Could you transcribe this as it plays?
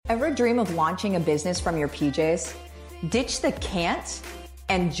Ever dream of launching a business from your PJs? Ditch the can'ts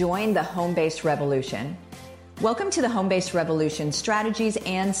and join the Home-Based Revolution. Welcome to the Home-Based Revolution Strategies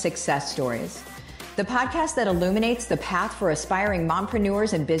and Success Stories, the podcast that illuminates the path for aspiring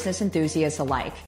mompreneurs and business enthusiasts alike.